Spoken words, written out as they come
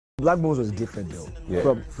Blaqbonez was different though. Yeah.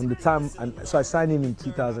 From the time, so I signed him in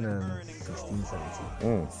 2016,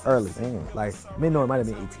 17. Early. Like, no, it might have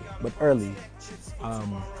been 18, but early.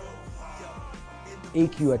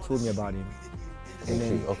 AQ had told me about him. And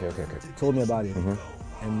then Okay. told me about him.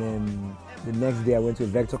 And then the next day I went to a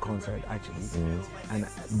Vector concert actually. And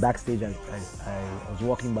backstage I was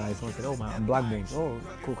walking by, someone said, "Oh man, I'm Blaqbonez. Oh,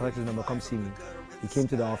 cool, collect his number, come see me." He came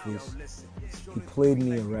to the office. He played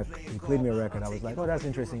me a record. I was like, "Oh, that's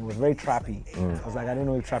interesting." It was very trappy. I was like, "I don't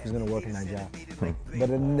know if trap is gonna work in Nigeria." But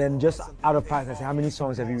then just out of practice, I said, "How many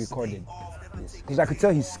songs have you recorded?" Because I could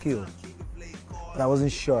tell he's skilled, but I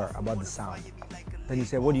wasn't sure about the sound. Then he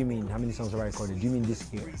said, "What do you mean? How many songs have I recorded? Do you mean this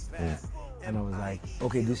year?" And I was like,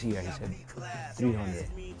 "Okay, this year." He said, 300.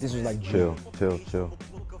 This was like June.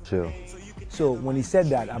 Chill. So when he said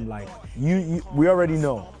that, I'm like, we already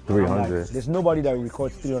know. 300. Like, there's nobody that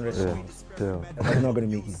records 300 songs. That's not gonna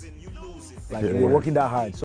make it. Like, we're working that hard. So